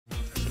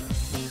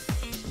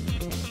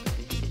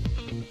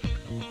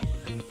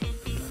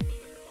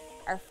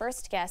Our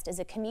first guest is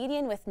a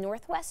comedian with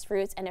Northwest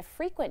roots and a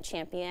frequent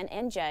champion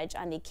and judge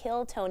on the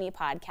Kill Tony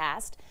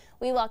podcast.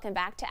 We welcome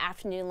back to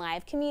Afternoon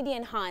Live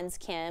comedian Hans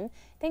Kim.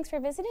 Thanks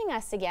for visiting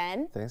us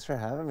again. Thanks for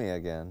having me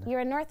again. You're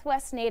a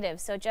Northwest native,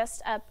 so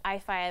just up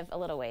I-5 a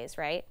little ways,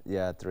 right?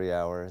 Yeah, 3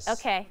 hours.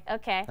 Okay.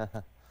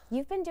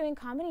 You've been doing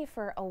comedy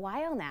for a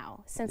while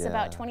now, since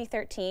about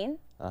 2013.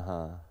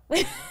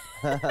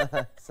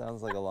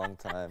 Sounds like a long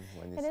time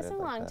when you say it. It is a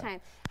long time.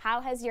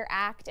 How has your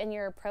act and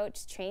your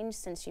approach changed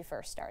since you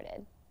first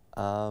started?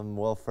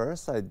 Well,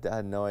 first I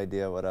had no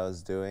idea what I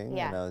was doing,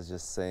 and I was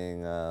just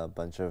saying a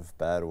bunch of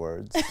bad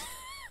words.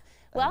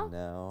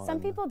 Well, some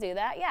people do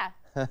that, yeah.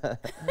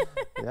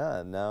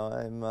 Yeah, now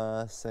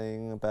I'm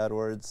saying bad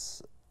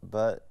words,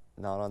 but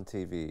not on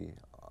TV.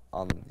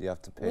 You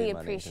have to pay money to see me. We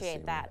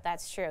appreciate that.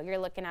 That's true. You're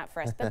looking out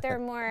for us, but they're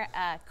more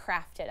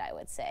crafted, I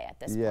would say, at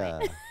this point. Yeah.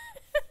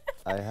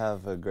 I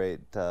have a great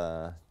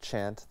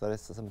chant that I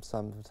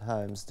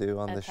sometimes do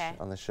on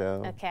the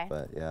show. Okay.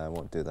 But yeah, I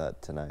won't do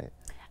that tonight.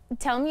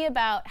 Tell me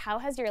about how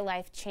has your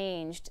life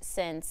changed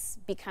since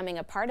becoming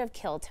a part of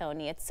Kill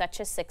Tony? It's such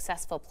a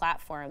successful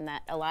platform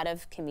that a lot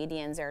of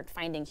comedians are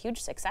finding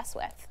huge success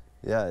with.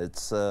 Yeah,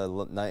 it's a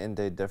night and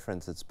day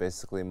difference. It's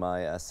basically my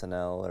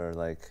SNL or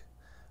like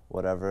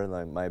whatever,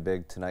 like my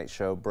big Tonight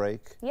Show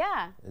break.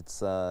 Yeah. It's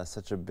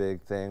such a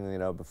big thing. You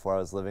know, before I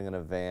was living in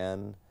a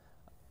van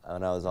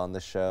when I was on the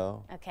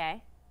show.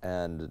 Okay.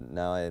 And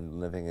now I'm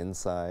living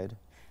inside.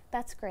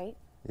 That's great.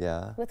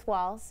 Yeah. With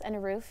walls and a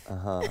roof.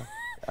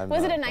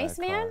 Was it a nice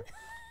van?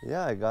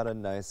 Yeah, I got a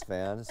nice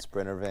van, a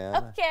Sprinter van.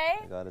 Okay.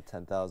 I got a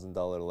 $10,000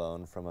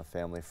 loan from a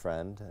family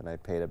friend, and I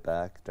paid it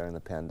back during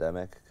the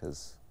pandemic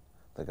because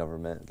the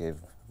government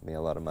gave me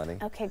a lot of money.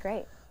 Okay,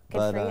 great.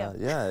 Good for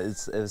you. Yeah,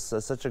 it was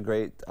such a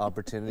great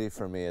opportunity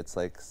for me. It's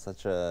like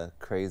such a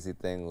crazy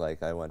thing.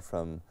 Like I went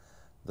from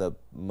the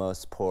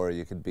most poor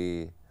you could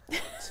be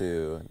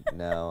to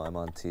now I'm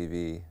on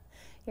TV.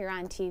 You're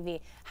on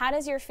TV. How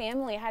does your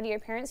family, how do your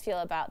parents feel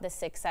about the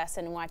success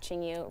and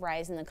watching you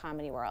rise in the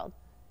comedy world?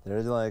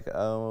 They're like,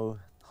 oh,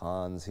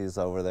 Hans, he's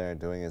over there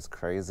doing his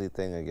crazy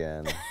thing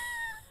again.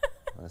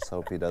 I just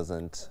hope he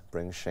doesn't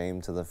bring shame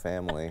to the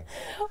family.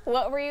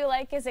 What were you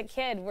like as a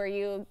kid? Were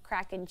you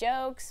cracking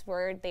jokes?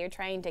 Were they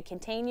trying to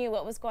contain you?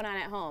 What was going on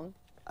at home?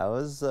 I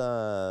was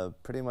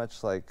pretty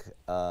much like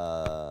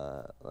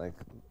a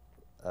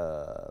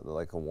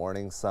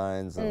warning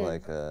signs of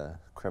like a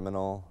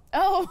criminal.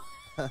 Oh.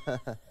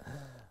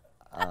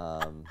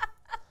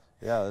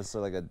 Yeah, I was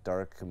sort of like a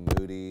dark,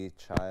 moody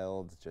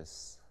child,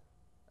 just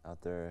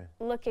out there.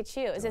 Look at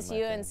you. Is this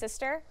you and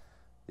sister?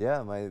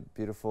 Yeah, my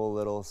beautiful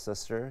little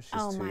sister.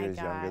 She's 2 years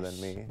younger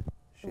than me.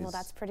 Well,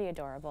 that's pretty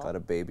adorable. Got a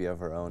baby of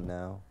her own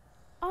now.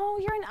 Oh,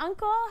 you're an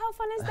uncle? How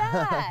fun is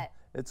that?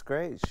 It's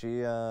great.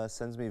 She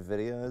sends me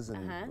videos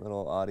and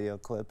little audio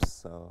clips,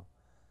 so.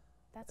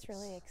 That's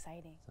really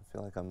exciting. I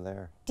feel like I'm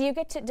there. Do you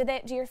get to?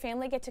 Do your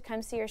family get to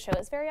come see your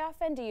shows very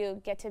often? Do you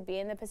get to be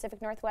in the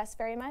Pacific Northwest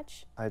very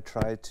much? I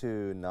try to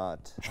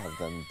not have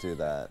them do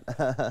that.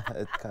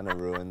 It kind of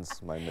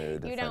ruins my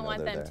mood. You don't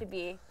want them to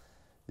be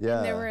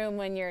in the room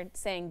when you're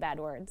saying bad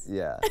words.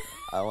 Yeah,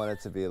 I want it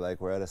to be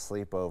like we're at a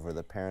sleepover,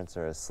 the parents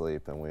are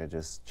asleep, and we're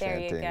just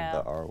chanting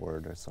the R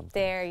word or something.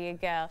 There you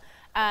go.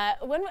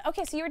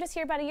 Okay, so you were just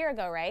here about a year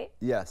ago, right?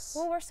 Yes.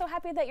 Well, we're so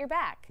happy that you're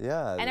back.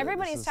 Yeah. And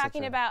everybody's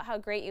talking about how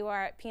great you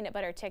are at peanut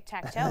butter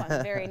tic-tac-toe.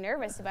 I'm very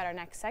nervous about our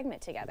next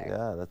segment together.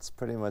 Yeah, that's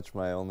pretty much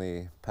my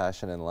only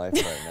passion in life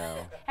right now.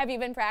 Have you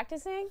been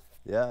practicing?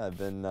 Yeah, I've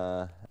been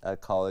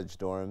at college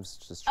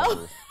dorms just trying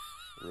to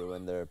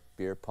ruin their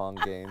beer pong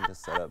game to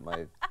set up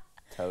my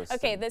toast.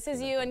 Okay, this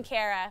is you and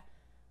Kara.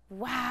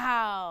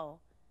 Wow.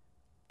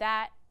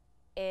 That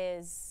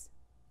is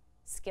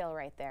skill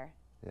right there.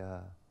 Yeah.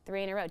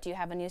 3 in a row. Do you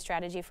have a new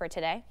strategy for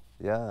today?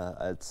 Yeah,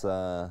 it's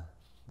the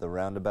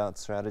roundabout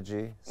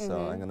strategy.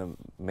 So I'm going to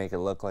make it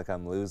look like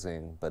I'm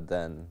losing, but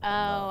then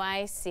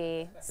I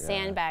see.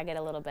 Sandbag it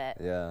a little bit.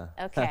 Yeah.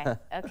 Okay,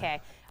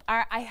 okay.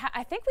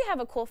 I think we have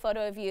a cool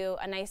photo of you,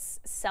 a nice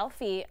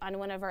selfie on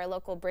one of our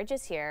local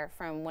bridges here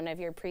from one of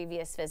your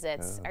previous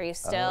visits. Are you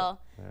still?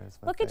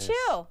 Look at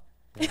you.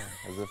 Yeah,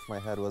 as if my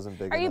head wasn't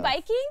big enough. Are you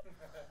biking?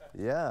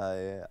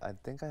 Yeah, I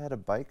think I had a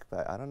bike,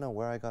 but I don't know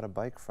where I got a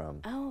bike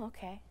from. Oh,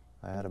 okay.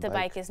 I had a bike. The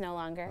bike is no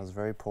longer. I was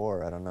very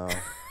poor. I don't know.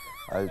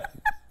 I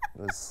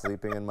was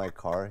sleeping in my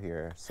car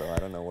here, so I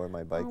don't know where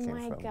my bike came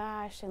from. Oh my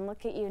gosh, and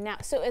look at you now.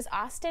 So is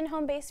Austin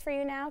home base for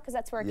you now? Because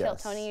that's where Kill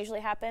Tony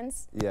usually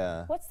happens?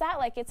 Yeah. What's that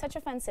like? It's such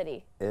a fun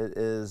city. It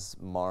is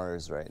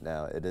Mars right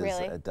now. It is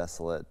a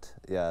desolate,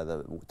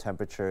 the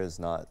temperature is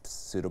not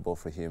suitable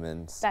for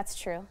humans. That's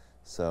true.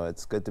 So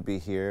it's good to be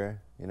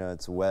here. You know,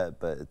 it's wet,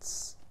 but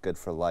it's good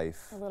for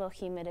life. A little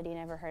humidity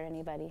never hurt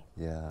anybody.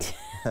 Yeah.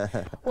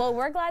 Well,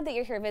 we're glad that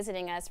you're here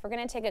visiting us. We're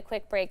going to take a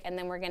quick break, and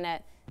then we're going to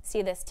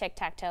see this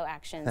tic-tac-toe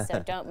action, so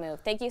don't move.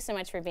 Thank you so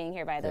much for being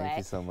here, by the way. Thank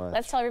you so much.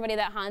 Let's tell everybody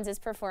that Hans is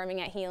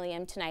performing at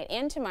Helium tonight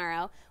and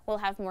tomorrow. We'll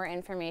have more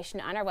information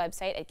on our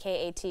website at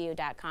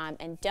KATU.com,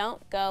 and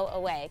don't go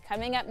away.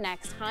 Coming up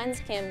next,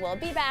 Hans Kim will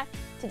be back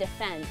to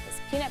defend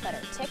his peanut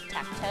butter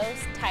tic-tac-toe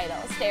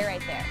title. Stay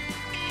right there.